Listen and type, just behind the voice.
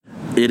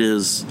It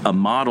is a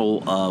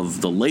model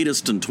of the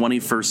latest in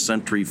 21st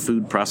century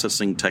food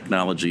processing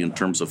technology in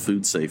terms of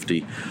food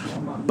safety,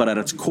 but at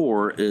its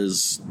core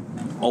is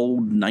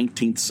old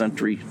 19th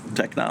century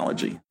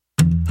technology.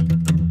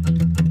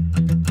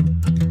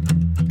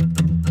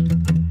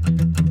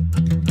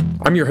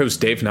 I'm your host,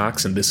 Dave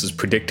Knox, and this is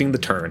Predicting the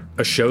Turn,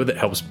 a show that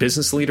helps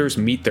business leaders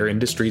meet their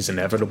industry's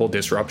inevitable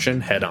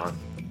disruption head-on.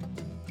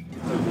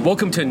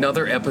 Welcome to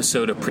another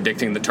episode of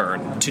Predicting the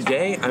Turn.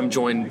 Today, I'm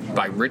joined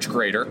by Rich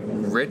Grater.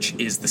 Rich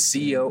is the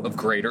CEO of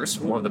Grater's,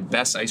 one of the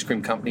best ice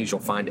cream companies you'll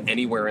find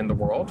anywhere in the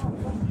world.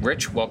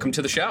 Rich, welcome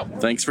to the show.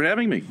 Thanks for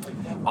having me.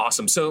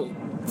 Awesome. So,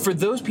 for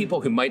those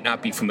people who might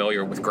not be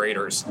familiar with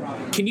Grater's,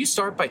 can you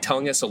start by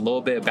telling us a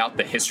little bit about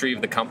the history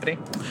of the company?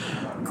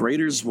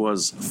 Grater's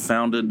was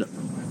founded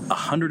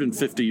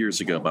 150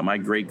 years ago by my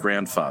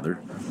great-grandfather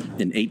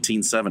in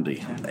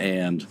 1870,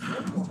 and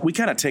we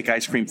kind of take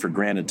ice cream for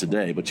granted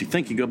today, but you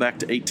think you go back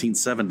to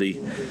 1870,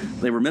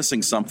 they were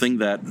missing something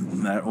that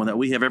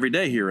we have every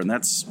day here, and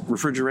that's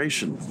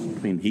refrigeration.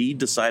 I mean, he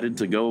decided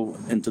to go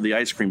into the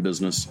ice cream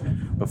business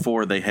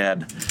before they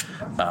had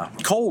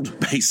cold,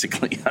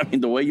 basically. I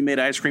mean, the way you made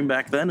ice cream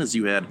back then is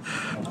you had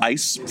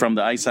ice from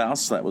the ice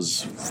house that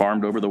was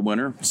farmed over the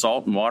winter,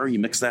 salt and water, you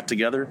mix that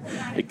together,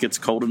 it gets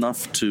cold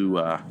enough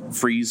to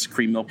freeze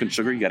cream, milk, and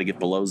sugar. You got to get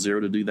below zero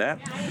to do that.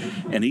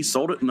 And he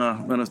sold it in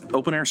an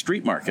open-air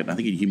street market. I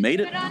think he made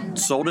it,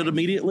 sold it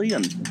immediately,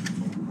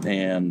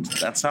 and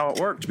that's how it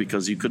worked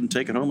because you couldn't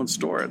take it home and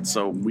store it.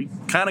 So we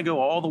kind of go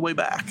all the way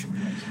back.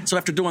 So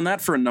after doing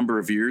that for a number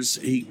of years,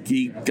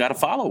 he got a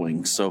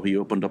following. So he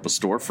opened up a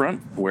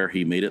storefront where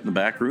he made it in the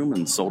back room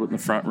and sold it in the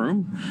front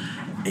room.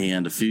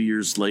 And a few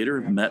years later,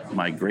 met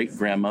my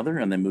great-grandmother,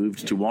 and they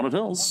moved to Walnut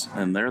Hills.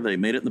 And there they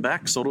made it in the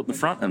back, sold it in the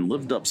front, and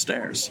lived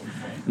upstairs.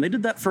 And they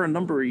did that for a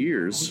number of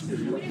years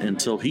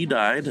until he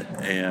died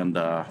and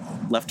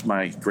left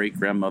my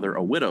great-grandmother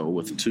a widow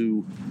with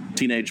two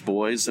teenage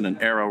boys in an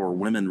era where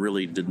women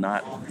really did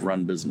not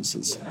run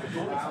businesses.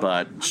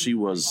 But she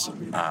was,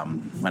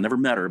 I never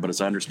met her, but as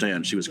I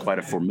understand, she was quite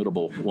a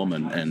formidable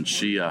woman, and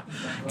she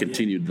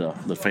continued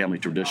the family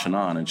tradition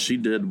on, and she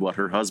did what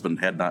her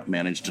husband had not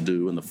managed to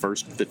do in the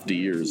first 50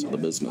 years of the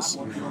business,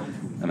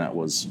 and that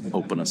was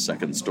open a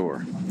second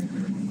store.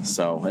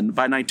 So, and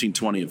by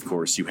 1920, of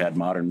course, you had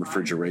modern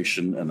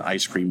refrigeration, and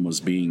ice cream was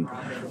being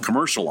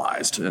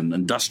commercialized and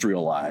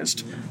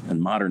industrialized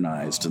and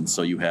modernized. And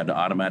so you had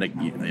automatic,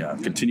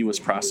 continuous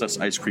process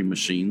ice cream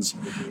machines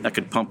that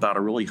could pump out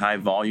a really high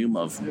volume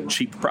of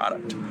cheap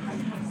product.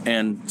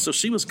 And so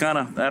she was kind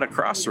of at a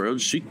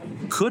crossroads. She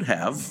could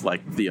have,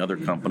 like the other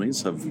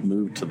companies, have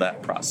moved to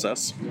that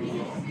process,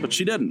 but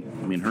she didn't.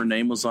 I mean, her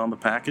name was on the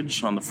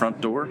package on the front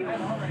door,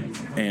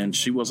 and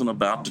she wasn't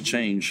about to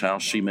change how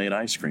she made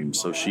ice cream.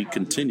 So she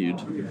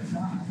continued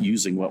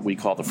using what we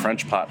call the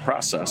French pot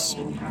process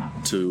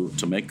to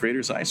make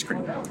Grater's ice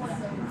cream.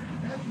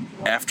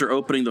 After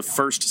opening the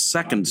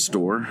second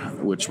store,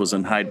 which was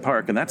in Hyde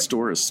Park, and that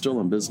store is still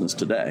in business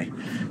today,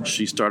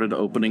 she started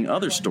opening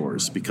other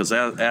stores because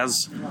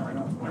as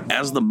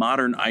the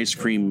modern ice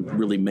cream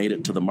really made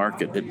it to the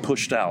market, it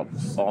pushed out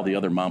all the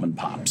other mom and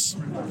pops.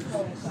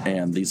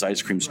 And these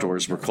ice cream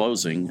stores were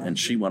closing, and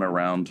she went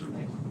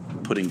around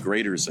putting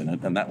Grater's in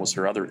it, and that was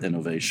her other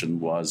innovation,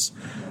 was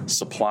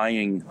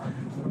supplying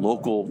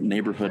local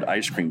neighborhood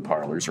ice cream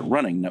parlors, or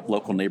running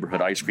local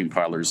neighborhood ice cream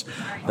parlors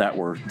that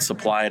were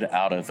supplied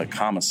out of a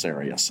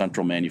commissary, a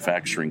central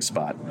manufacturing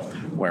spot,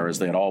 whereas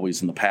they had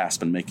always in the past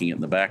been making it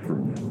in the back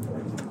room.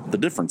 The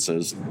difference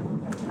is,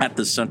 at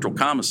this central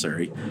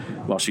commissary,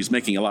 while she's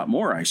making a lot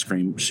more ice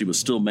cream, she was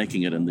still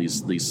making it in the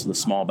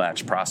small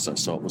batch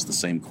process, so it was the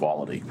same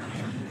quality.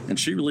 And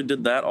she really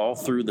did that all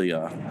through the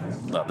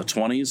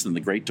 20s, and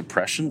the Great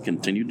Depression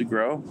continued to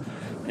grow.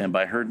 And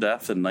by her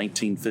death in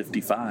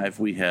 1955,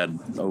 we had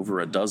over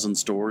a dozen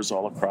stores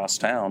all across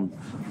town,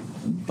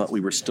 but we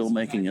were still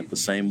making it the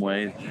same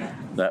way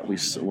that we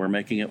were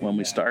making it when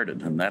we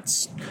started. And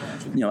that's,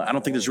 I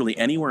don't think there's really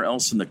anywhere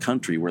else in the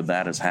country where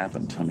that has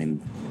happened. I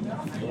mean,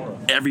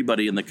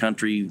 everybody in the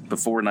country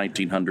before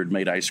 1900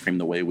 made ice cream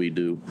the way we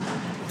do.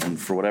 And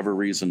for whatever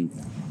reason,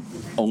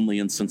 only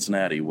in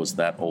Cincinnati was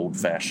that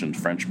old-fashioned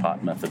French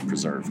pot method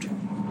preserved.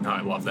 Oh,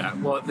 I love that.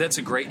 Well, that's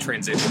a great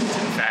transition to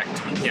the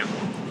fact,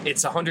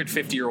 it's a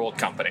 150-year-old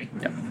company.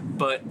 Yeah.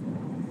 But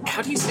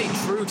how do you stay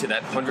true to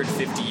that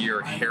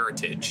 150-year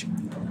heritage,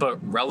 but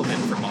relevant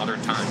for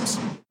modern times?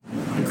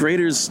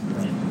 Grater's,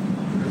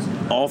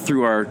 all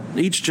through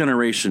each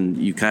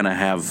generation, you kind of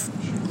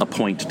have a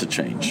point to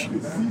change.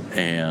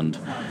 And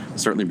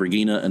certainly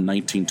Brigina in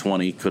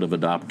 1920 could have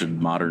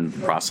adopted modern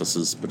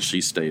processes, but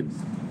she stayed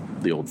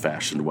the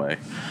old-fashioned way.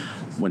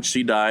 When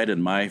she died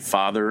and my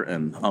father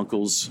and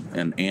uncles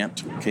and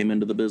aunt came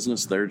into the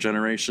business, their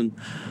generation,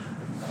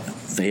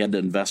 they had to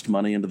invest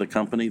money into the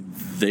company.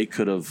 They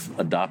could have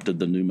adopted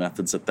the new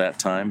methods at that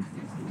time.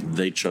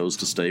 They chose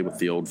to stay with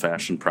the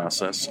old-fashioned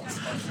process.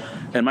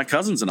 And my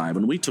cousins and I,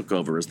 when we took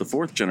over as the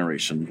fourth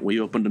generation,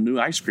 we opened a new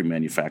ice cream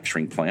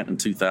manufacturing plant in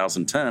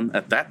 2010.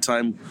 At that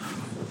time,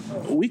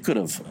 we could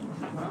have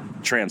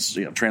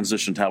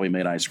transitioned how we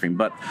made ice cream.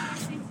 But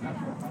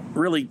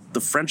really,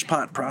 the French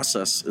pot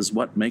process is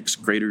what makes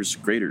Graeter's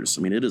Graeter's.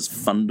 I mean, it is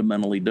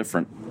fundamentally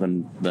different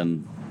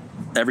than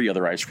every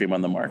other ice cream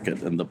on the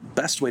market. And the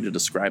best way to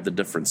describe the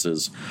difference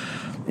is,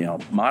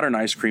 modern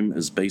ice cream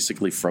is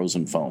basically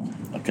frozen foam.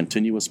 A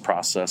continuous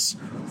process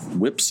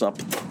whips up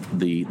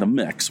the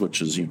mix,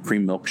 which is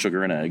cream, milk,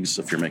 sugar, and eggs,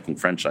 if you're making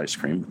French ice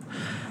cream,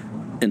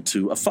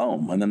 into a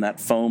foam. And then that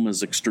foam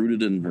is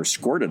extruded or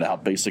squirted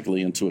out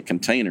basically into a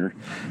container.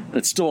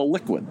 It's still a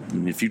liquid.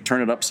 And if you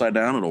turn it upside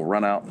down, it'll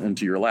run out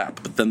into your lap.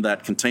 But then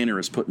that container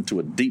is put into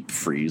a deep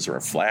freeze or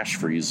a flash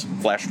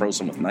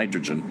frozen with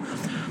nitrogen.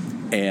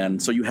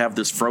 And so you have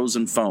this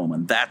frozen foam,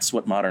 and that's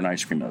what modern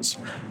ice cream is.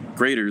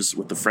 Graeter's,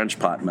 with the French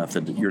pot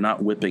method, you're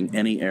not whipping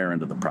any air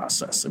into the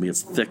process. I mean,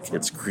 it's thick,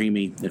 it's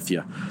creamy.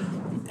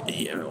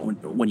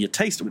 When you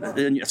taste it,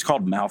 and it's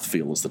called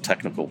mouthfeel is the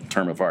technical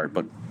term of art,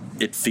 but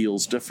it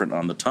feels different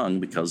on the tongue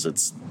because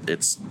it's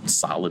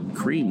solid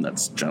cream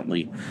that's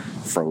gently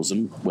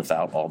frozen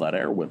without all that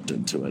air whipped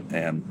into it.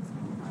 And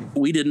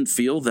we didn't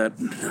feel that,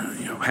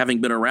 having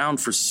been around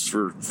for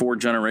 4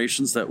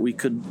 generations, that we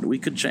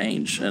could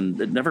change, and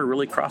it never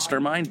really crossed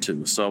our mind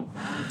to. So,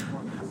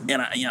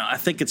 and I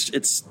think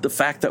it's the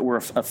fact that we're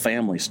a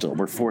family still.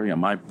 We're 4.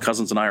 My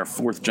cousins and I are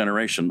 4th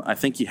generation. I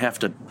think you have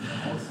to.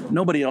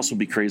 Nobody else would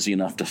be crazy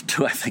enough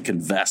to I think,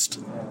 invest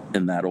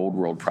in that old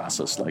world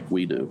process like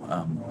we do.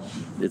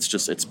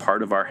 It's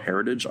part of our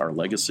heritage, our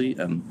legacy,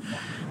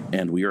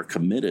 and we are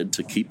committed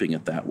to keeping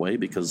it that way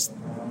because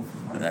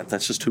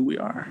that's just who we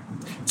are.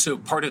 So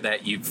part of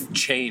that you've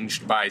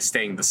changed by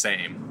staying the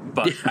same.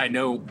 But I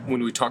know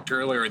when we talked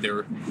earlier,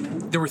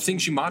 there were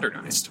things you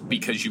modernized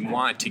because you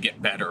want to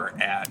get better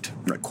at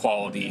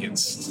quality and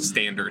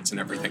standards and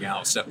everything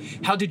else. So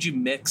how did you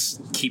mix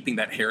keeping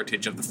that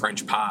heritage of the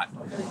French pot,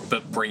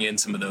 but bring in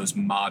some of those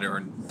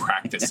modern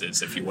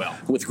practices, if you will?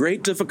 With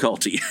great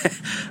difficulty.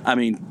 I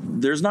mean,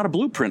 there's not a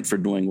blueprint for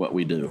doing what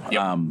we do.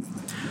 Yep.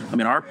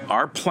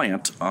 Our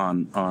plant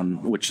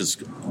on which is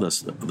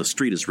the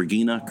street is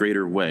Regina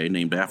Graeter Way,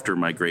 named after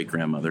my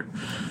great-grandmother.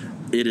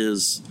 It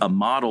is a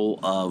model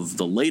of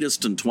the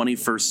latest in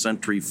 21st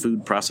century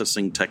food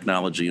processing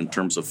technology in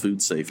terms of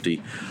food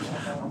safety,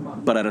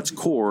 but at its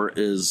core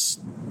is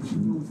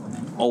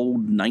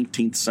old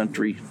 19th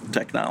century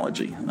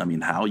technology. I mean,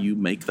 how you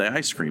make the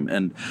ice cream.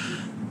 And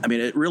I mean,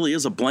 it really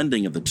is a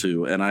blending of the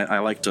two, and I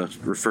like to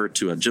refer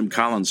to a Jim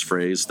Collins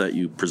phrase that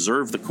you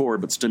preserve the core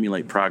but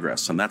stimulate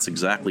progress, and that's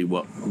exactly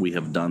what we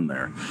have done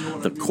there.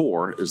 The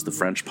core is the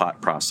French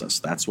pot process.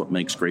 That's what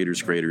makes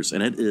Graeter's Graeter's,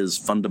 and it is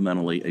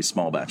fundamentally a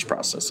small batch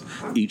process.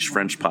 Each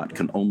French pot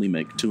can only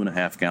make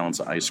 2.5 gallons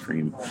of ice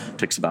cream. It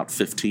takes about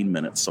 15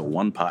 minutes, so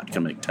one pot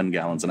can make 10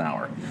 gallons an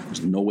hour.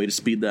 There's no way to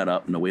speed that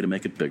up, no way to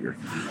make it bigger.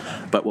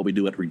 But what we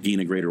do at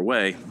Regina Graeter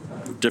Way,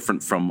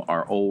 different from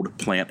our old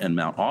plant in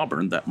Mount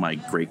Auburn that my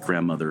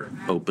great-grandmother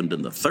opened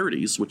in the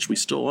 30s, which we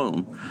still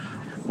own.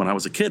 When I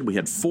was a kid, we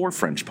had 4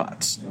 French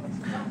pots.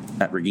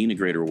 At Regina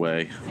Graeter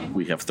Way,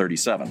 we have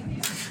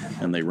 37,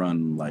 and they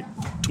run like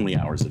 20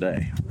 hours a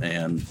day.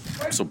 And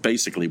so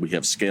basically, we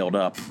have scaled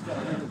up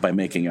by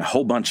making a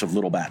whole bunch of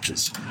little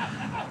batches.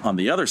 On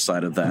the other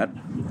side of that,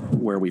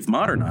 where we've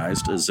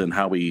modernized is in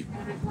how we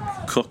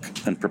cook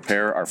and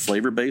prepare our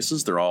flavor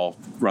bases. They're all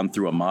run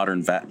through a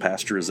modern vat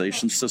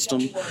pasteurization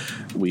system.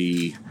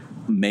 We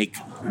make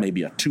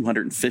maybe a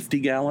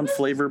 250-gallon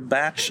flavor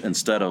batch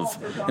instead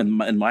of,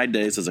 in my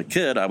days as a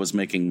kid, I was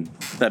making,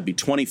 that'd be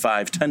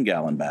 25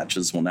 10-gallon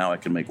batches. Well, now I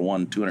can make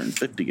one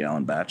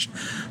 250-gallon batch.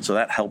 So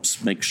that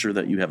helps make sure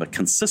that you have a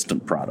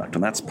consistent product,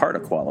 and that's part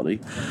of quality.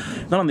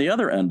 Then on the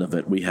other end of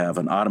it, we have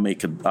an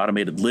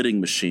automated lidding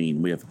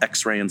machine. We have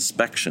X-ray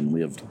inspection. We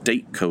have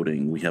date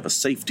coding. We have a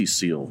safety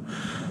seal.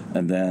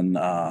 And then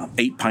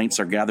 8 pints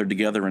are gathered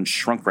together and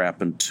shrunk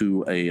wrap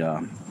into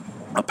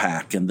a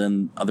pack, and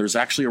then there's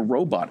actually a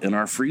robot in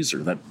our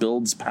freezer that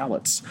builds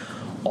pallets.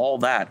 All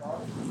that,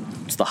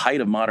 it's the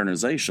height of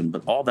modernization,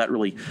 but all that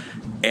really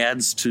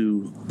adds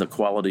to the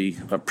quality,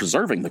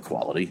 preserving the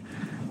quality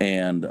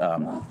and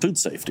food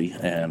safety.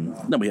 And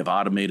then we have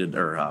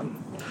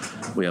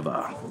we have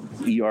a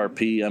ERP,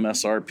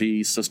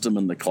 MSRP system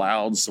in the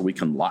cloud, so we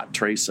can lot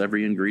trace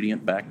every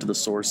ingredient back to the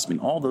source. I mean,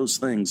 all those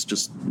things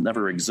just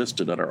never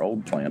existed at our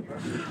old plant,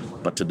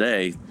 but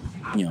today,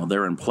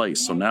 they're in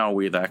place. So now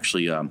we've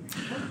actually,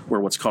 we're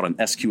what's called an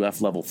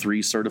SQF Level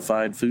 3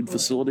 certified food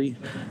facility.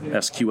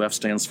 SQF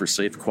stands for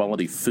Safe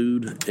Quality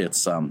Food.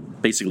 It's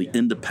basically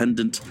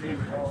independent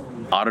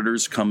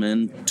auditors come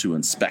in to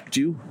inspect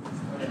you,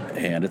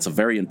 and it's a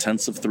very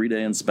intensive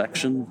 3-day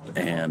inspection,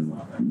 and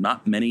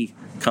not many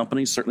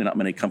companies, certainly not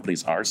many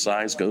companies our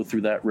size, go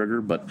through that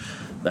rigor, but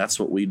that's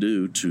what we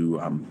do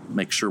to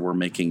make sure we're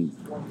making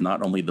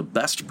not only the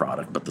best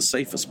product, but the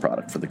safest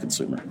product for the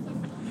consumer.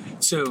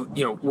 So,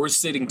 we're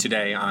sitting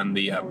today on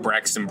the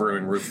Braxton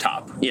Brewing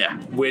rooftop. Yeah.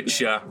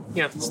 Which,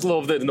 it's a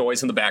little bit of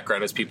noise in the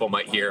background, as people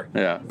might hear.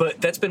 Yeah.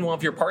 But that's been one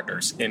of your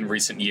partners in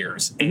recent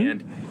years. Mm-hmm.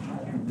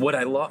 And what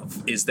I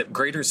love is that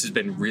Graeter's has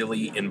been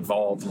really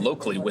involved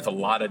locally with a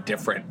lot of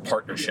different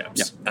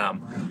partnerships. Yeah.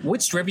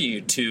 What's driven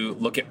you to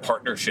look at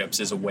partnerships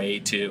as a way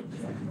to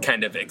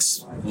kind of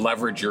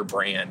leverage your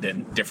brand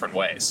in different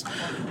ways?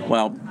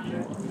 Well,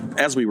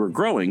 as we were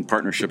growing,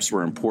 partnerships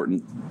were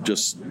important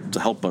just to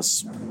help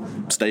us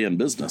stay in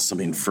business. I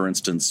mean, for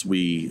instance,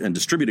 in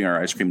distributing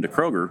our ice cream to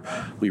Kroger,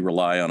 we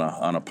rely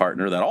on a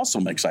partner that also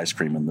makes ice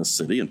cream in this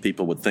city, and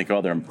people would think,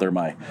 oh, they're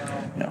my,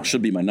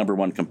 should be my number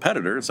one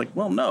competitor. It's like,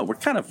 well, no, we're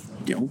kind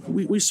of,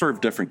 we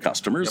serve different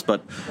customers,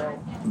 but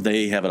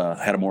they had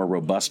a more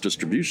robust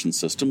distribution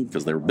system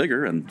because they were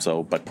bigger, and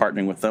so by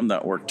partnering with them,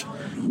 that worked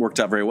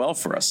out very well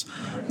for us.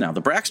 Now,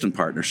 the Braxton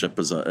partnership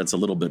it's a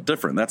little bit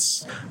different.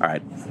 That's all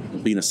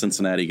right. Being a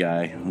Cincinnati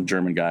guy, a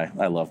German guy,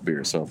 I love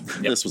beer, so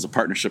this was a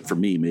partnership for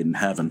me made in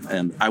heaven.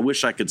 And I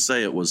wish I could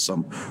say it was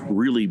some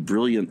really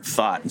brilliant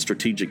thought and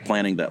strategic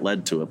planning that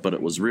led to it, but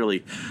it was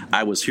really,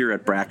 I was here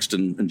at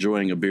Braxton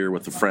enjoying a beer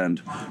with a friend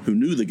who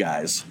knew the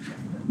guys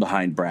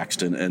behind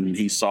Braxton, and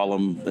he saw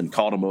them and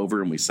called them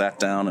over, and we sat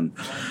down, and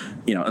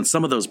and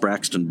some of those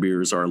Braxton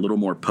beers are a little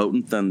more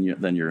potent than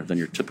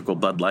your typical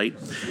Bud Light.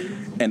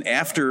 And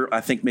after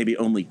I think maybe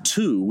only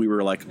two, we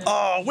were like,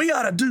 oh, we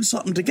got to do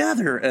something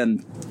together,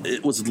 and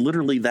it was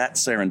literally that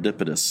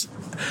serendipitous.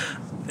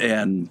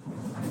 And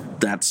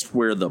that's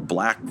where the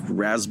black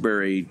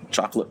raspberry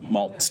chocolate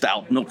malt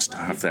stout milk stout,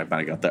 I might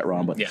have got that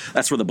wrong, but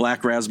that's where the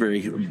black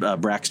raspberry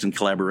Braxton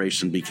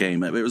collaboration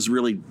became. It was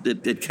really,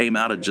 it came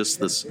out of just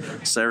this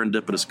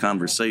serendipitous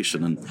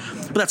conversation.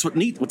 But that's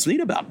what's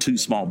neat about two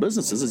small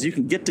businesses is you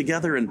can get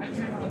together and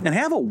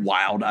have a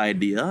wild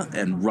idea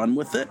and run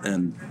with it,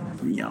 and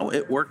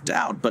it worked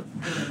out. But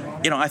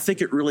I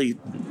think it really,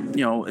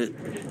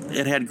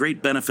 it had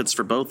great benefits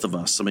for both of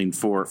us. I mean,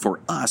 for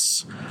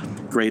us,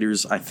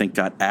 Graeter's, I think,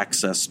 got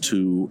access to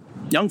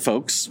young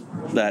folks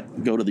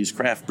that go to these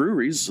craft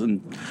breweries,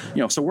 and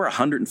so we're a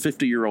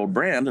 150-year-old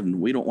brand,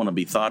 and we don't want to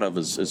be thought of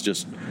as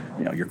just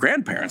your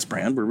grandparents'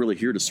 brand. We're really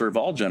here to serve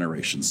all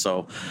generations.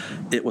 So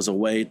it was a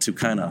way to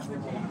kind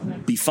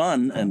of be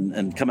fun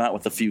and come out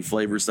with a few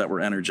flavors that were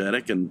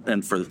energetic,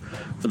 and for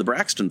the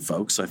Braxton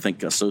folks, I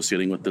think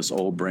associating with this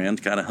old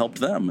brand kind of helped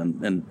them,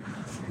 and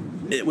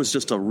it was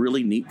just a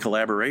really neat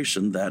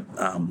collaboration that,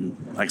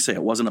 like I say,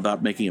 it wasn't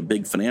about making a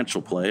big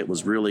financial play. It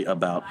was really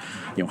about,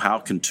 how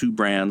can two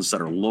brands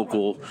that are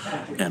local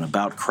and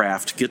about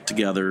craft get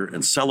together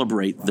and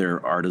celebrate their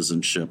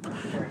artisanship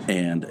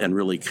and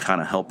really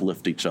kind of help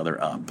lift each other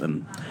up.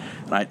 And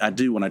I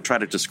do, when I try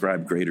to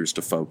describe Graeter's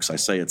to folks, I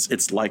say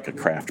it's like a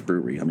craft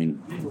brewery. I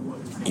mean,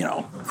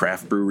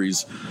 craft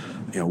breweries,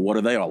 what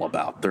are they all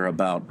about? They're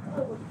about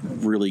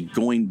really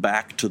going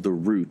back to the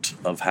root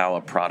of how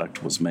a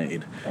product was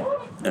made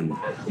and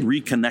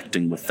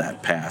reconnecting with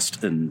that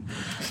past, and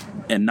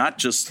not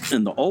just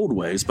in the old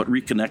ways, but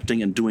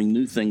reconnecting and doing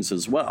new things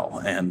as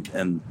well.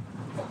 And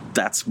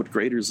that's what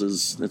Graeter's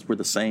is. We're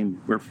the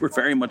same. We're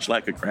very much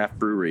like a craft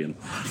brewery. And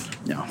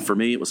for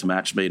me, it was a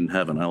match made in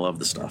heaven. I love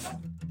the stuff.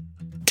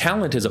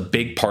 Talent is a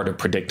big part of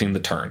Predicting the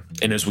Turn.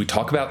 And as we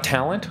talk about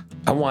talent,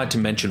 I wanted to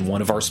mention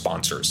one of our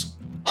sponsors,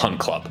 Hunt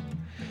Club.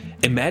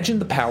 Imagine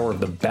the power of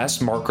the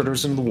best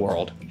marketers in the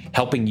world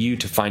helping you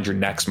to find your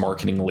next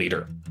marketing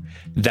leader.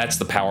 That's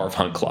the power of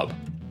Hunt Club.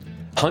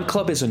 Hunt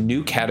Club is a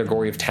new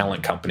category of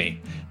talent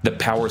company that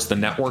powers the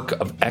network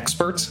of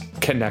experts,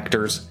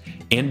 connectors,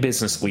 and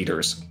business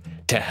leaders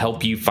to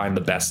help you find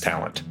the best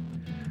talent.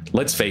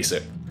 Let's face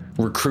it,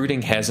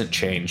 recruiting hasn't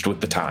changed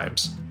with the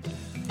times.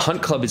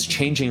 Hunt Club is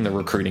changing the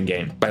recruiting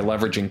game by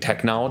leveraging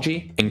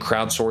technology and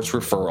crowdsource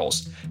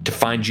referrals to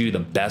find you the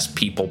best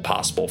people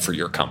possible for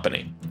your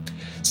company.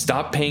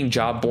 Stop paying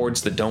job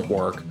boards that don't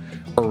work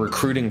or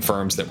recruiting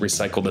firms that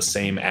recycle the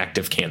same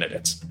active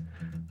candidates.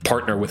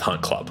 Partner with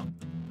Hunt Club.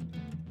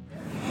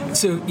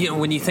 So,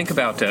 when you think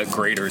about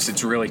Graeter's,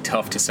 it's really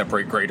tough to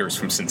separate Graeter's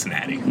from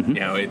Cincinnati. Mm-hmm.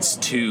 It's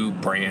two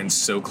brands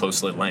so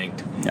closely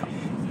linked. Yeah.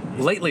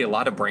 Lately, a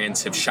lot of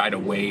brands have shied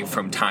away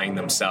from tying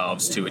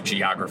themselves to a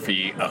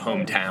geography, a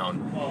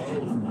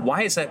hometown.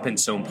 Why has that been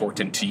so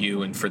important to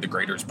you and for the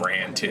Graeter's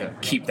brand to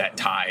keep that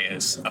tie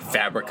as a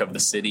fabric of the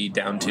city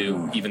down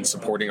to even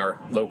supporting our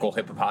local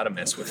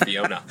hippopotamus with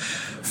Fiona?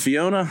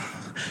 Fiona,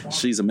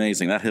 she's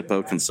amazing. That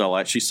hippo can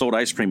sell. She sold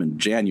ice cream in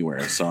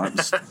January, so it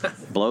just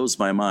blows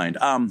my mind.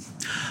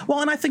 Well,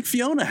 and I think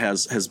Fiona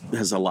has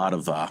a lot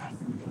of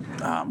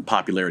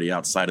popularity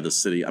outside of the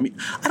city. I mean,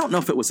 I don't know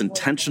if it was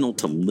intentional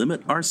to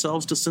limit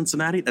ourselves to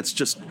Cincinnati. That's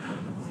just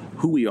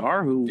who we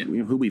are, who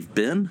we've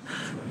been.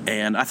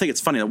 And I think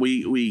it's funny that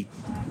we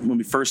when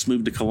we first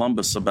moved to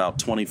Columbus about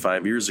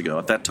 25 years ago,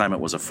 at that time it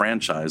was a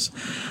franchise.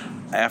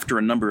 After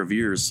a number of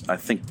years, I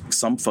think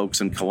some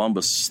folks in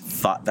Columbus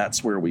thought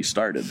that's where we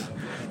started.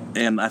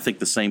 And I think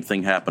the same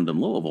thing happened in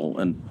Louisville.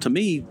 And to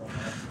me,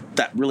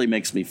 that really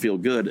makes me feel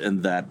good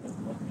in that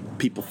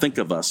people think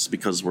of us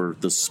because we're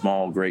this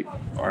small, great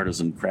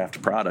artisan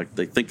craft product.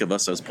 They think of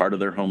us as part of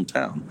their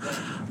hometown.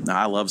 Now,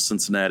 I love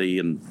Cincinnati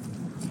and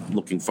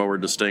looking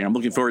forward to staying. I'm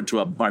looking forward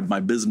to my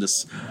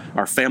business,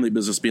 our family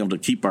business, being able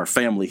to keep our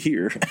family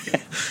here.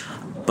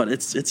 but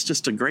it's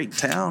just a great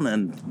town,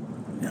 and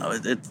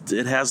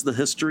it has the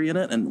history in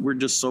it, and we're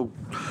just so.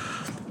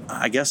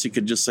 I guess you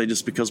could just say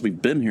just because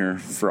we've been here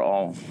for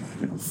all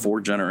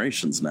 4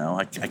 generations now,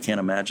 I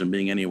can't imagine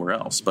being anywhere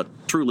else. But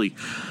truly,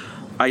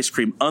 ice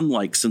cream,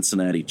 unlike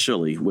Cincinnati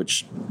chili,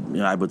 which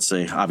I would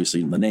say,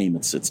 obviously in the name,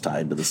 it's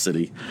tied to the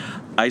city.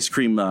 Ice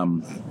cream,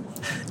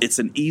 it's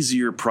an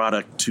easier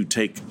product to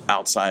take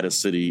outside of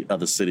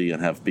the city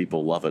and have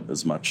people love it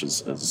as much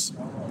as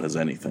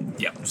anything.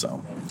 Yep.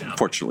 So,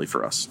 fortunately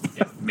for us.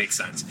 Yeah, makes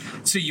sense.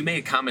 So you made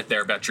a comment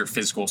there about your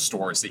physical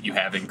stores that you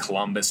have in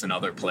Columbus and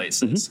other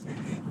places.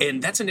 Mm-hmm.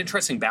 And that's an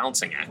interesting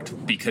balancing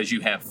act because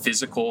you have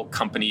physical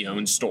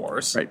company-owned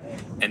stores. Right.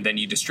 And then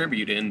you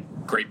distribute in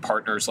great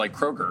partners like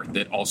Kroger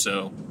that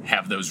also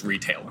have those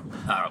retail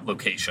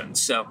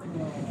locations. So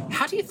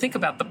how do you think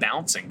about the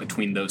balancing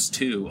between those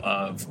two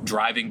of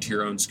driving to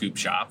your own scoop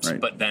shops, right,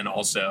 but then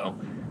also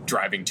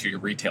driving to your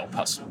retail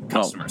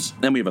customers?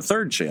 Then we have a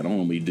third channel,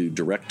 and we do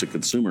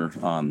direct-to-consumer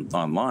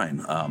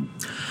online.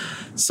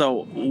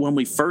 So when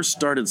we first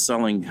started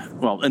selling,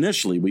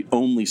 initially we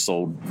only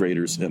sold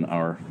graters in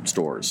our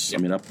stores. Yep.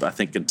 I mean, I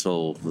think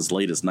until as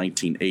late as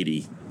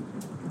 1980,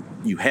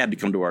 you had to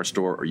come to our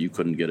store or you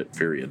couldn't get it,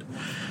 period.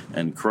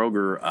 And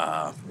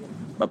Kroger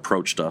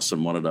approached us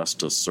and wanted us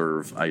to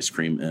serve ice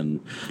cream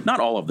in not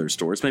all of their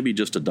stores, maybe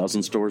just a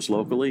dozen stores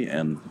locally.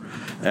 And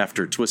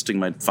after twisting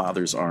my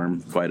father's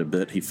arm quite a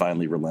bit, he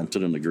finally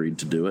relented and agreed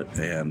to do it.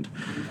 And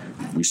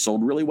we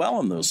sold really well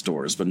in those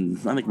stores. But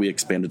I think we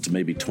expanded to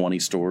maybe 20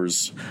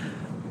 stores.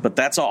 But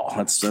that's all.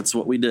 That's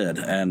what we did.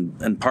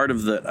 And part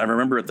of I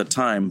remember at the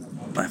time,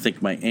 I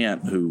think my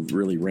aunt, who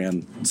really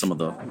ran some of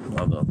the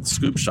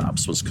scoop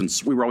shops,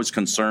 we were always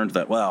concerned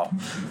that,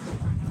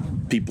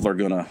 people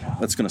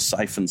that's going to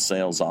siphon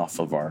sales off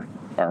of our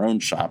own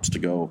shops to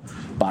go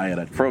buy it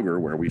at Kroger,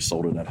 where we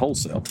sold it at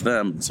wholesale to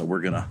them. So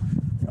we're going to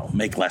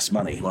make less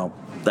money. Well,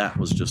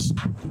 that's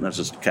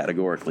just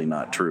categorically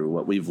not true.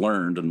 What we've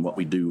learned and what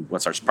we do,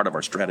 what's part of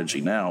our strategy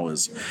now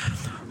is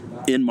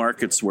in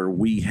markets where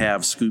we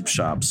have scoop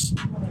shops,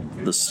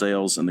 the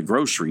sales in the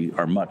grocery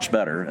are much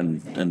better,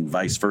 and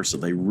vice versa.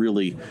 They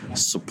really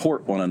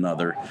support one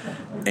another,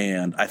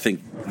 and I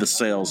think the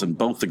sales in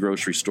both the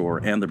grocery store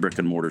and the brick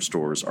and mortar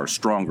stores are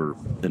stronger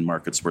in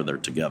markets where they're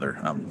together.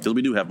 Because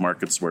we do have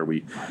markets where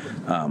we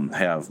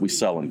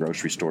sell in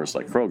grocery stores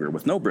like Kroger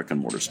with no brick and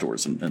mortar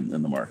stores in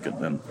the market.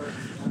 And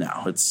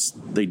now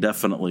they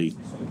definitely,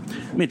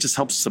 it just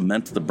helps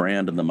cement the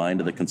brand in the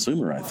mind of the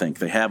consumer. I think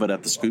they have it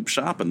at the scoop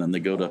shop, and then they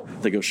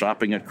go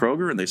shopping at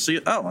Kroger and they see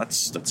it. Oh,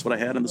 that's what I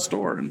had in the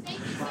store. And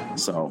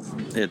so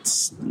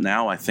it's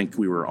now, I think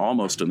we were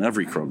almost in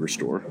every Kroger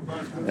store,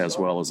 as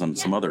well as in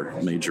some other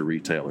major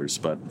retailers.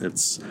 But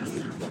it's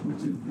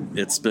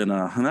been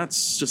and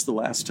that's just the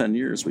last 10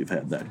 years we've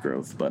had that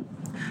growth. But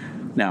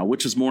now,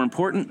 which is more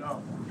important?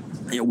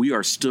 We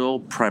are still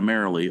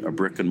primarily a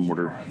brick and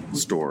mortar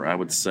store. I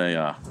would say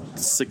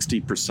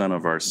 60%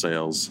 of our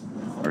sales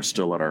are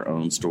still at our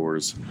own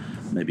stores,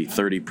 maybe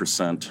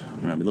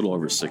 30%, a little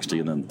over 60,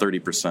 and then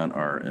 30%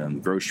 are in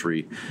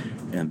grocery,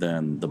 and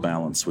then the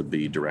balance would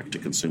be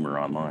direct-to-consumer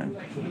online.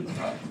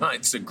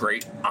 It's a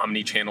great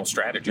omni-channel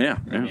strategy. Yeah.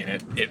 I mean,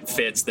 it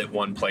fits that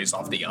one plays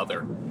off the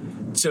other.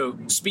 So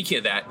speaking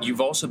of that, you've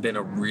also been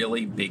a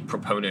really big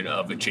proponent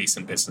of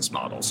adjacent business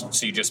models.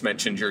 So you just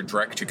mentioned your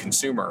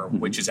direct-to-consumer,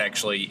 which is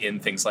actually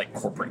in things like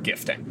corporate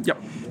gifting.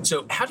 Yep.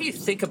 So how do you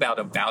think about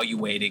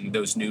evaluating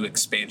those new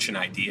expansion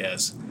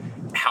ideas?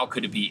 How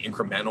could it be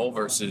incremental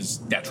versus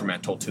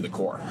detrimental to the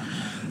core?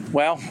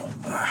 Well,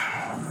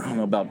 I don't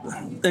know about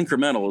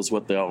incremental is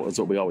what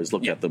we always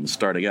look at them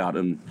starting out,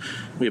 and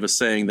we have a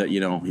saying that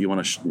you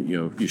want to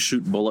you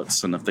shoot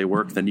bullets, and if they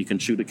work, then you can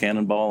shoot a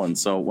cannonball. And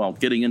so,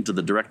 getting into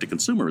the direct to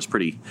consumer is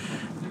pretty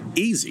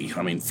easy.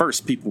 I mean,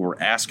 first people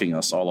were asking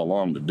us all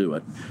along to do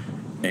it,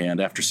 and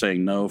after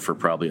saying no for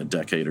probably a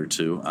decade or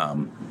two,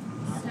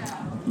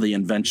 the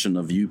invention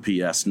of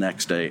UPS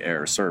next day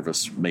air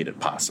service made it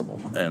possible.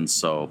 And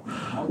so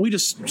we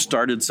just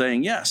started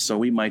saying yes. So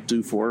we might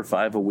do 4 or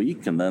 5 a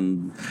week. And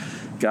then,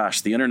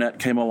 the internet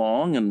came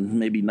along, and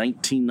maybe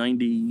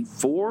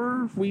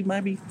 1994, we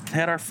maybe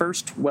had our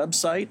first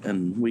website,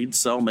 and we'd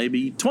sell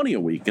maybe 20 a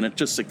week. And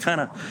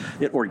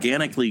it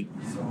organically,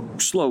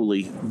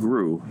 slowly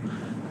grew.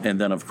 And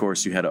then, of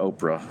course, you had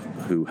Oprah,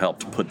 who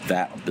helped put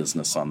that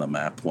business on the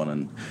map.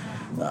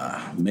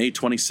 May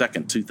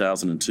 22nd,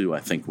 2002, I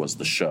think, was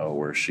the show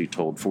where she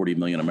told 40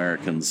 million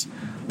Americans,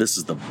 this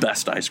is the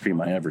best ice cream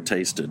I ever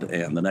tasted.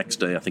 And the next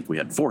day, I think we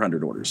had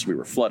 400 orders. We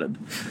were flooded.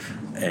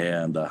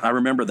 And I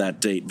remember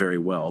that date very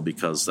well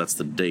because that's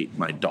the date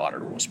my daughter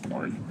was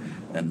born.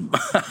 And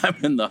I'm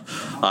in the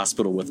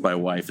hospital with my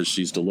wife as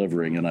she's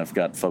delivering, and I've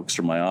got folks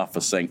from my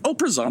office saying,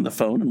 Oprah's on the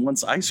phone and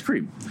wants ice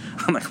cream.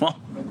 I'm like, well,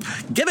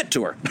 give it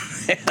to her.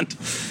 And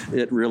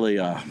it really,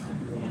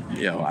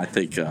 I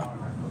think,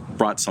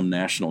 brought some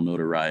national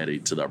notoriety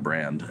to the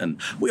brand. And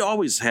we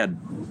always had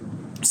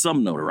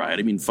some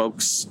notoriety. I mean,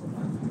 folks,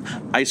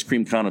 ice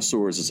cream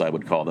connoisseurs, as I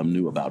would call them,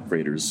 knew about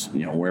Graeter's,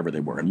 wherever they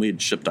were. And we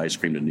had shipped ice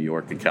cream to New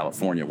York and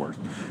California, were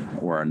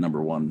our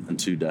number 1 and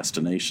 2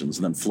 destinations.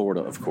 And then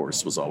Florida, of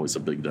course, was always a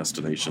big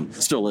destination.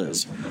 Still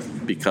is,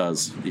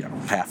 because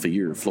half a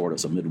year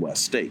Florida's a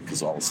Midwest state,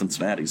 because all of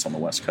Cincinnati's on the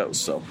West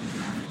Coast. So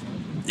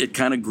it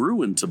kind of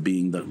grew into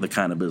being the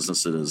kind of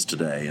business it is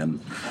today. And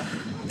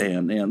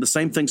the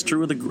same thing's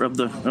true of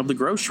the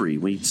grocery.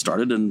 We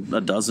started in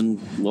a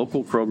dozen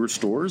local Kroger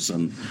stores,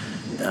 and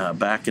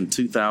back in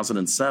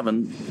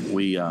 2007,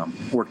 we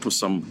worked with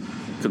some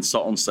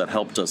consultants that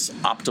helped us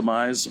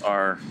optimize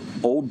our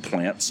old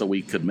plant so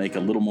we could make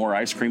a little more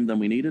ice cream than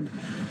we needed.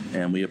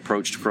 And we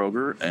approached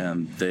Kroger,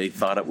 and they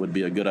thought it would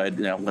be a good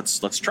idea.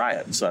 Let's try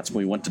it. So that's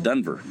when we went to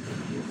Denver.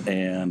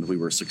 And we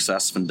were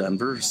successful in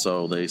Denver,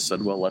 so they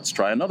said, well, let's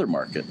try another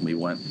market. And we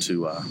went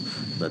to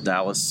the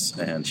Dallas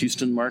and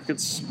Houston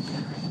markets,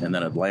 and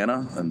then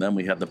Atlanta, and then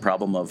we had the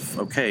problem of,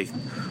 okay,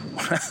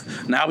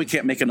 now we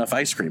can't make enough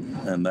ice cream.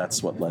 And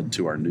that's what led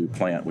to our new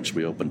plant, which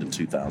we opened in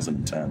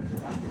 2010.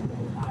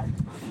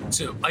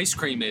 So ice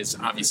cream is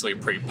obviously a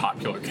pretty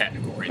popular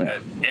category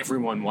that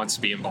everyone wants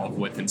to be involved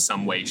with in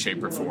some way,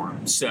 shape, or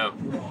form. So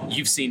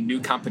you've seen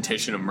new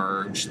competition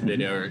emerge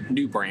that are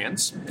new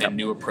brands and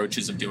new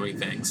approaches of doing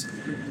things.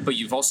 But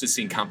you've also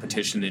seen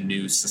competition in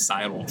new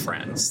societal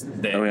trends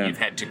that you've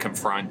had to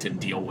confront and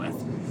deal with.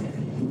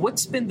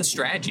 What's been the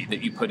strategy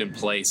that you put in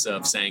place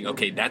of saying,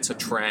 okay, that's a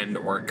trend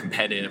or a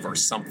competitive or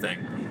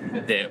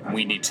something that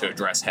we need to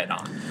address head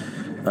on?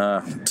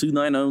 To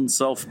thine own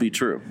self be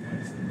true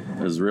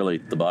is really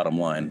the bottom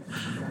line.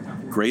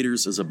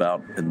 Graeter's is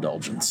about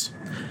indulgence.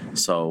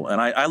 So, and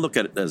I look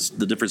at it as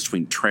the difference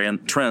between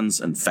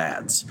trends and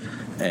fads.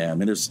 And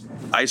there's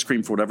ice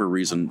cream, for whatever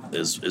reason,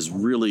 is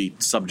really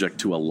subject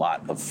to a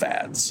lot of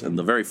fads. And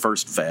the very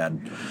first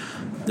fad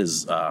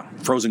is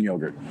frozen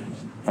yogurt.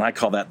 And I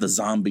call that the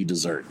zombie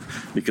dessert,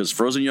 because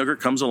frozen yogurt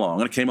comes along,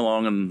 and it came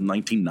along in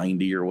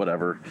 1990 or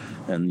whatever,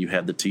 and you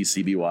had the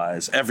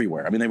TCBYs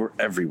everywhere. I mean, they were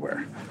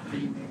everywhere.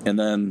 And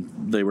then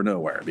they were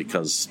nowhere,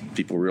 because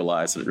people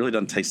realized that it really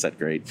doesn't taste that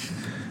great.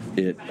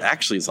 It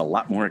actually is a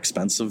lot more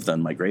expensive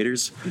than my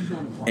Graeter's,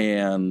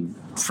 and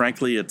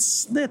frankly,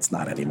 it's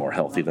not any more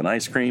healthy than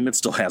ice cream. It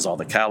still has all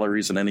the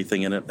calories and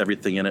everything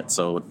in it,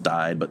 so it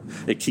died, but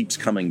it keeps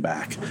coming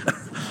back.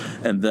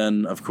 And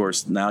then, of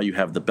course, now you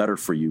have the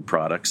better-for-you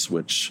products,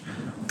 which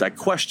I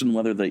question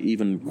whether they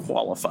even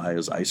qualify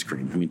as ice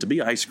cream. I mean, to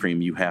be ice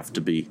cream, you have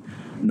to be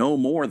no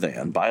more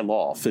than, by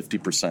law,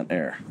 50%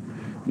 air.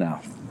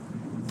 Now,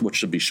 what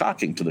should be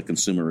shocking to the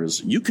consumer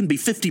is you can be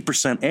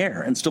 50%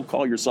 air and still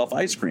call yourself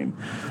ice cream,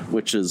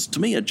 which is, to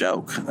me, a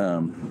joke.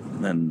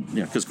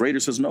 Because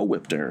Graeter's has no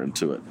whipped air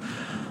into it.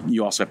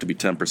 You also have to be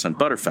 10%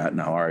 butterfat.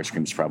 Now, our ice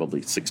cream is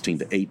probably 16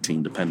 to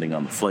 18, depending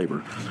on the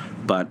flavor.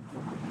 But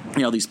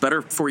these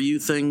better-for-you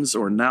things,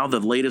 or now the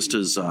latest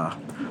is,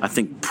 I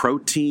think,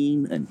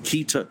 protein and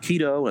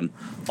keto and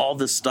all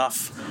this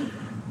stuff.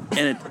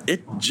 And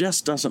it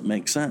just doesn't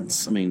make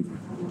sense. I mean,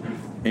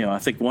 I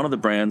think one of the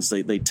brands,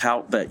 they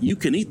tout that you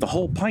can eat the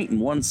whole pint in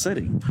one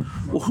sitting.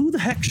 Well, who the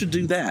heck should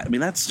do that? I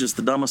mean, that's just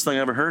the dumbest thing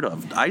I've ever heard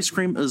of. Ice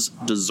cream is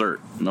dessert,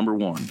 number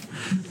one.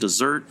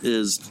 Dessert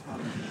is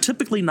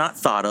typically not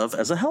thought of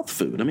as a health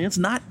food. I mean, it's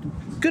not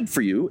good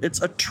for you. It's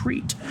a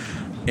treat.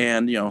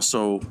 And,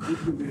 so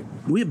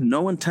we have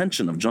no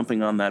intention of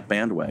jumping on that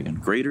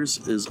bandwagon.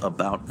 Graeter's is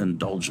about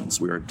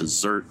indulgence. We're a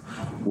dessert.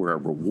 We're a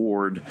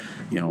reward.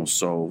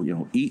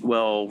 So eat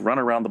well, run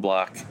around the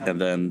block, and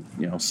then,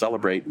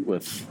 celebrate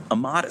with a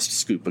modest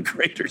scoop of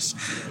Graeter's.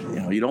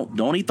 You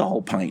don't eat the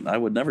whole pint. I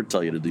would never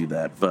tell you to do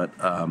that. But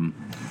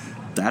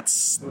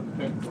that's,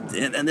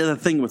 and the other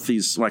thing with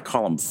these, what I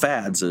call them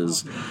fads,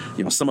 is,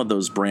 some of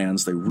those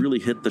brands, they really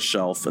hit the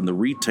shelf, and the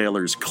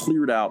retailers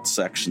cleared out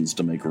sections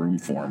to make room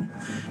for them.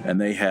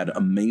 And they had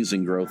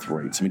amazing growth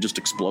rates. I mean, just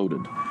exploded.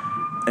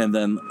 And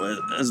then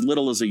as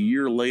little as a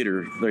year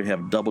later, they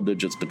have double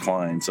digits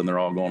declines, and they're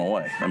all going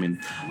away. I mean,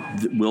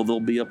 will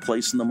there be a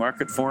place in the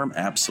market for them?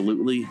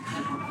 Absolutely.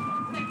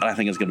 I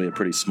think it's going to be a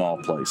pretty small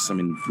place. I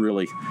mean,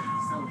 really,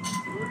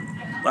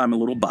 I'm a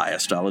little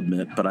biased, I'll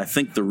admit, but I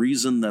think the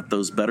reason that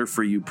those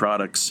better-for-you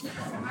products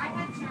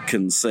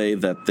can say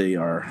that they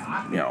are,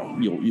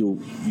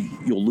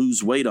 you'll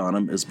lose weight on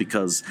them is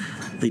because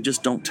they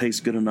just don't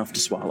taste good enough to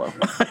swallow.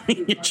 I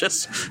mean,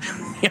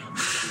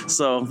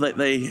 so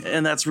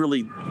and that's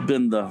really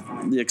been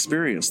the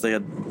experience.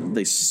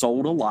 They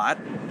sold a lot,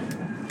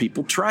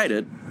 people tried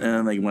it,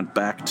 and they went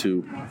back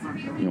to,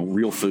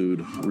 real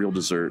food, real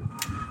dessert,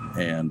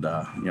 and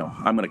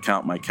I'm going to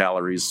count my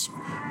calories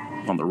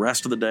on the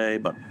rest of the day,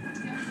 but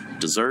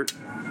dessert,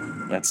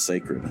 that's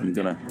sacred. I'm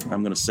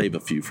gonna save a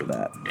few for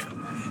that.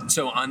 Yeah.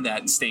 So on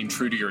that, staying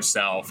true to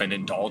yourself and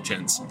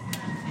indulgence,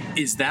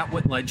 Is that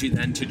what led you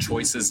then to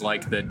choices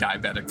like the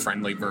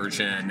diabetic-friendly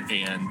version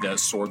and the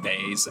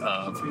sorbets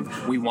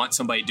of we want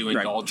somebody to do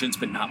indulgence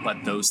but not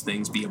let those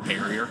things be a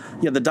barrier?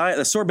 Yeah,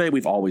 the sorbet,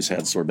 we've always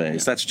had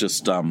sorbets. That's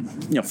just,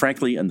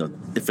 frankly,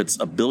 if it's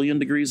a billion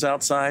degrees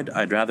outside,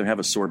 I'd rather have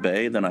a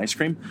sorbet than ice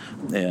cream.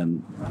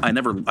 And I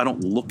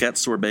don't look at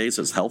sorbets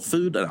as health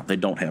food. They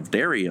don't have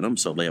dairy in them,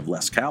 so they have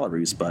less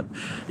calories. But,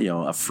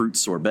 a fruit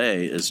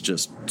sorbet is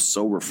just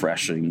so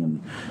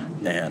refreshing,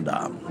 and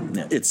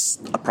it's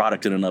a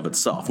product in and of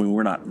itself. I mean,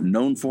 we're not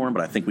known for them,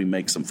 but I think we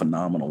make some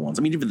phenomenal ones.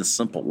 I mean, even the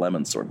simple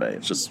lemon sorbet,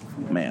 it's just,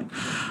 man.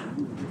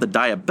 The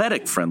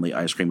diabetic-friendly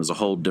ice cream is a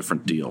whole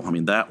different deal. I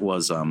mean, that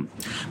was,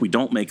 we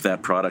don't make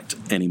that product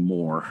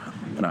anymore,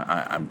 and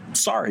I'm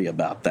sorry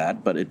about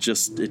that, but it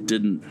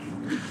didn't,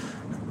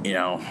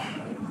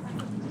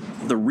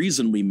 the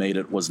reason we made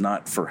it was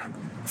not for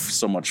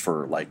so much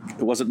for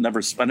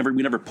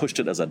we never pushed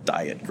it as a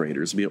diet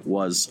graters. I mean, it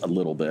was a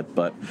little bit,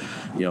 but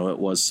it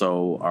was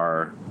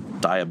so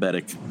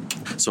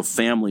so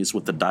families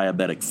with the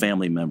diabetic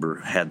family member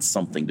had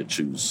something to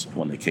choose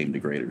when they came to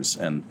graters.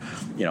 And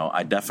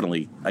I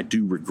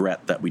do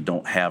regret that we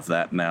don't have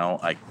that now.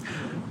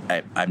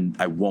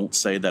 I won't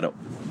say that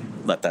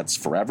that's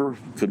forever.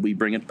 Could we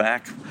bring it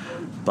back?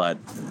 But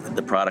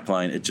the product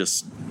line, it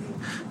just,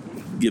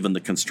 given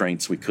the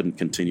constraints, we couldn't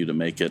continue to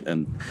make it,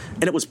 and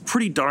it was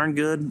pretty darn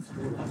good.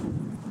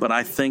 But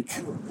I think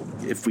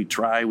if we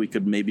try, we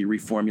could maybe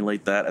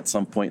reformulate that at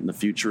some point in the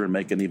future and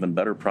make an even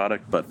better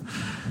product. But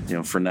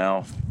for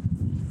now,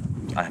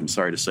 I'm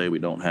sorry to say we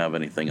don't have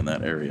anything in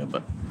that area.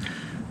 But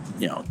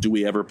do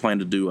we ever plan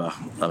to do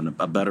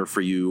a better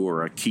for you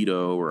or a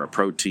keto or a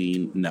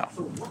protein? No.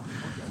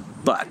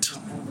 But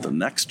the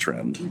next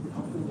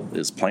trend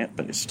is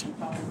plant-based.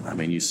 I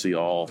mean, you see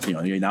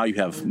now you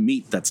have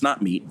meat that's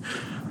not meat,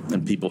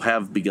 and people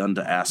have begun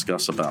to ask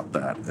us about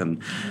that.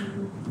 And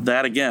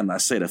that, again, I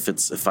said,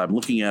 if I'm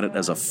looking at it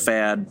as a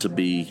fad to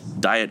be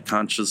diet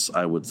conscious,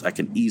 I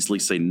can easily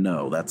say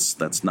no,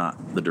 that's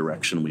not the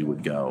direction we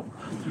would go.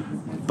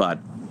 But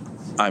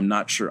I'm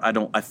not sure.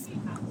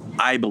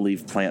 I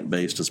believe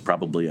plant-based is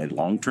probably a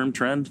long-term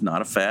trend,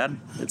 not a fad.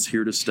 It's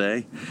here to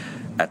stay.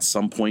 At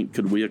some point,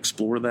 could we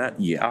explore that?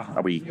 Yeah.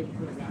 Are we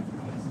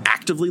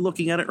actively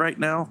looking at it right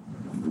now?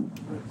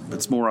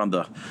 It's more on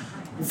the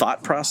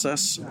thought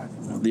process.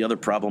 The other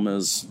problem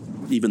is,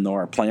 even though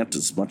our plant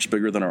is much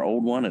bigger than our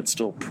old one, it's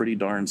still pretty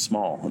darn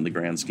small in the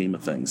grand scheme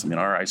of things. I mean,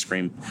 our ice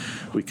cream,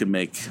 we could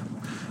make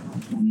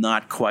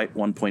not quite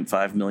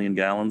 1.5 million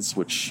gallons,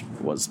 which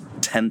was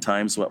 10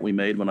 times what we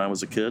made when I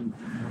was a kid.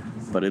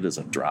 But it is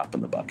a drop in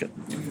the bucket.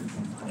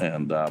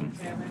 And,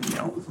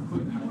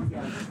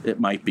 it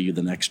might be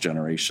the next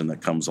generation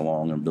that comes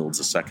along and builds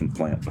a second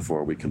plant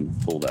before we can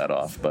pull that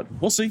off. But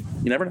we'll see.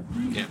 You never know.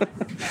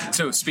 Yeah.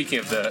 So speaking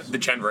of the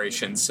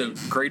generation, so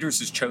Graters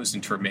has chosen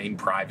to remain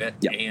private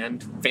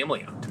and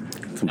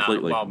family-owned.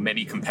 Completely. While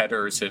many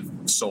competitors have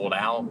sold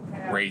out,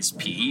 raised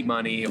PE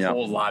money, a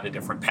whole lot of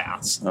different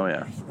paths. Oh,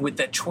 yeah. With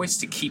that choice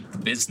to keep the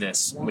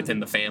business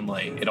within the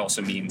family, it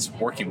also means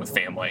working with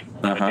family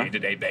on a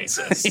day-to-day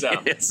basis.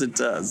 So, yes, it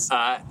does.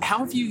 How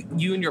have you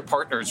and your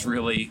partners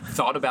really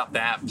thought about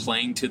that,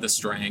 playing to the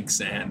strengths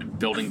and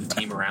building the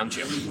team around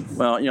you?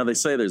 Well, they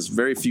say there's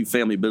very few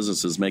family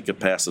businesses make it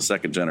past the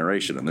second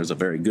generation, and there's a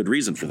very good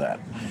reason for that.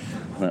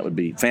 That would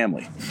be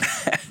family.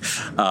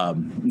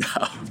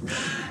 No,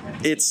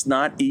 it's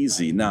not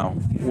easy. Now,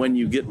 when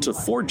you get to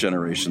 4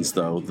 generations,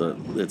 though,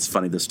 it's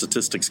funny, the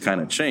statistics kind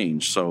of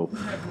change. So,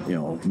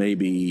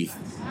 maybe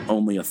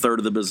only a third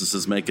of the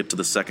businesses make it to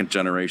the second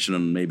generation,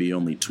 and maybe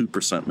only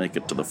 2% make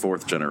it to the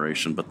 4th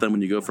generation. But then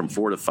when you go from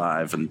 4 to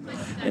 5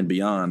 and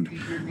beyond,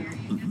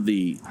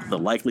 the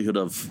likelihood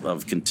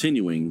of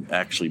continuing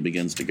actually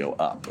begins to go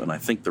up. And I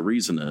think the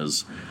reason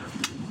is,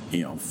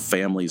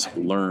 families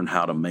learn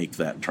how to make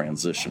that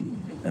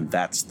transition. And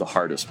that's the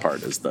hardest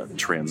part, is the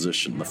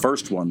transition. The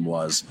first one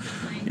was,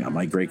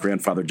 my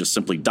great-grandfather just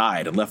simply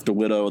died and left a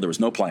widow. There was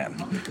no plan.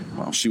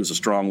 Well, she was a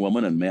strong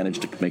woman and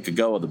managed to make a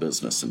go of the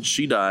business. And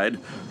she died.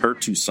 Her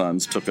 2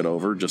 sons took it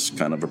over just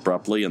kind of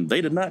abruptly, and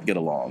they did not get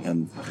along.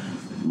 And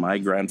my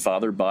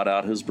grandfather bought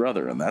out his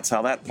brother, and that's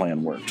how that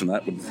plan worked. And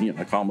that would,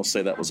 I can almost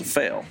say that was a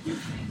fail.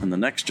 And the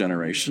next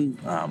generation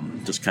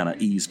just kind of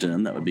eased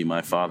in. That would be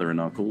my father and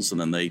uncles, and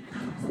then they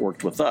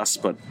worked with us.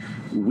 But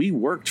we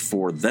worked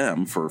for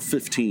them for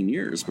 15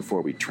 years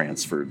before we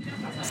transferred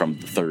from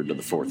the 3rd to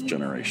the 4th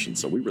generation.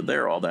 So we were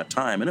there all that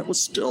time, and it was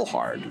still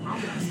hard.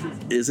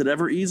 Is it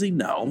ever easy?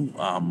 No.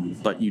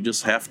 But you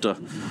just have to,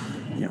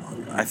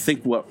 I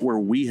think where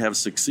we have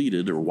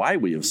succeeded, or why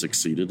we have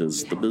succeeded,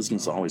 is the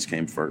business always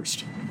came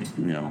first.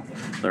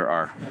 There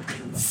are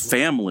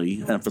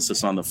family,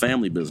 emphasis on the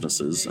family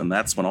businesses, and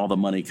that's when all the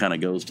money kind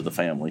of goes to the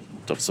family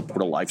to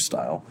support a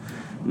lifestyle.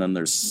 And then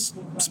there's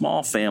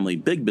small family,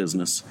 big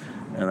business,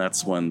 And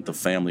that's when the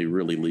family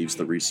really leaves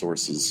the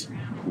resources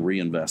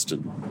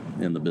reinvested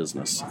in the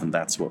business. And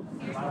that's what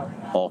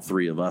all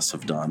three of us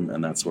have done.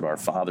 And that's what our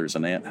fathers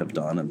and aunt have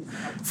done. And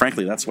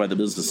frankly, that's why the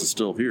business is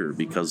still here,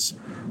 because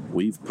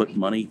we've put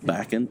money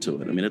back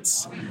into it. I mean,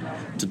 it's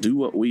to do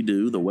what we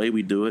do, the way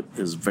we do it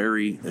is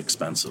very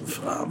expensive.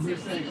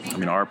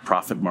 Our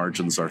profit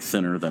margins are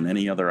thinner than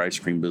any other ice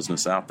cream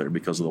business out there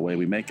because of the way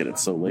we make it.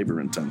 It's so labor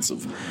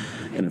intensive.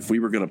 And if we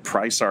were going to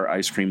price our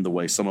ice cream the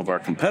way some of our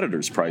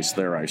competitors price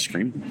their ice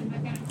cream,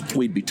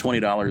 we'd be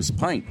 $20 a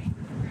pint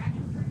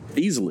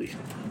easily.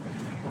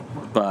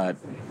 But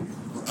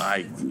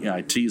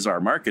I tease our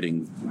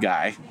marketing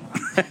guy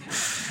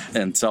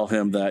and tell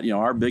him that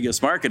our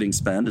biggest marketing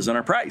spend is in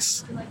our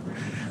price.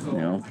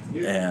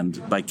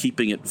 And by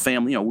keeping it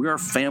family, we are a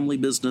family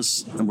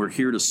business, and we're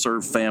here to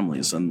serve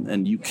families,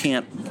 and you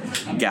can't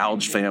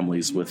gouge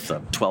families with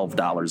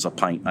 $12 a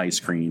pint ice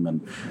cream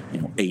and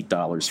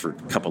 $8 for a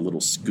couple little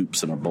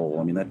scoops in a bowl.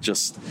 I mean, that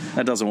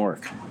doesn't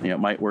work. It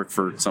might work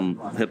for some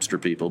hipster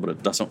people, but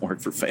it doesn't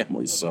work for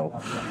families. So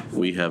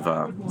we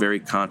have very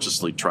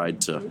consciously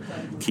tried to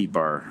keep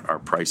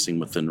our pricing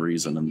within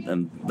reason,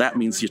 and that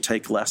means you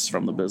take less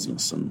from the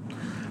business,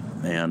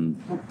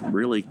 and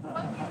really,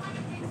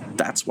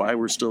 that's why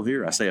we're still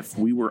here. I say if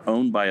we were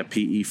owned by a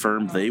PE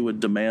firm, they would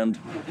demand,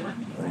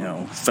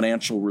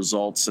 financial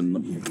results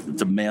and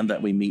demand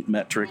that we meet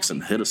metrics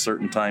and hit a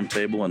certain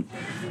timetable, and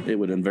it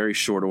would, in very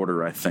short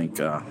order, I think,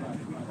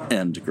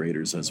 end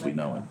Graeter's as we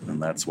know it,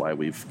 and that's why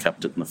we've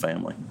kept it in the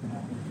family.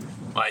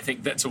 Well, I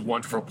think that's a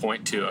wonderful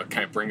point to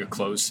kind of bring a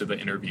close to the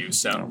interview.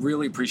 So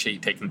really appreciate you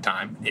taking the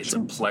time. It's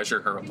a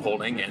pleasure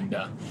holding, and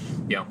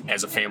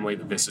as a family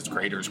that visits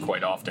Graeter's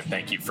quite often,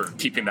 thank you for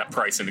keeping that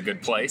price in a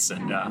good place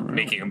and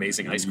making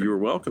amazing ice cream. You're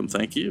welcome.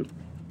 Thank you.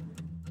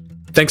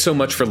 Thanks so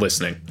much for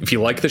listening. If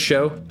you like the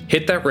show,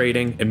 hit that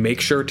rating and make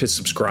sure to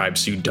subscribe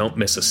so you don't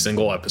miss a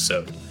single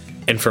episode.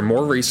 And for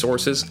more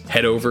resources,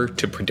 head over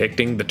to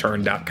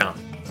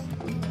predictingtheturn.com.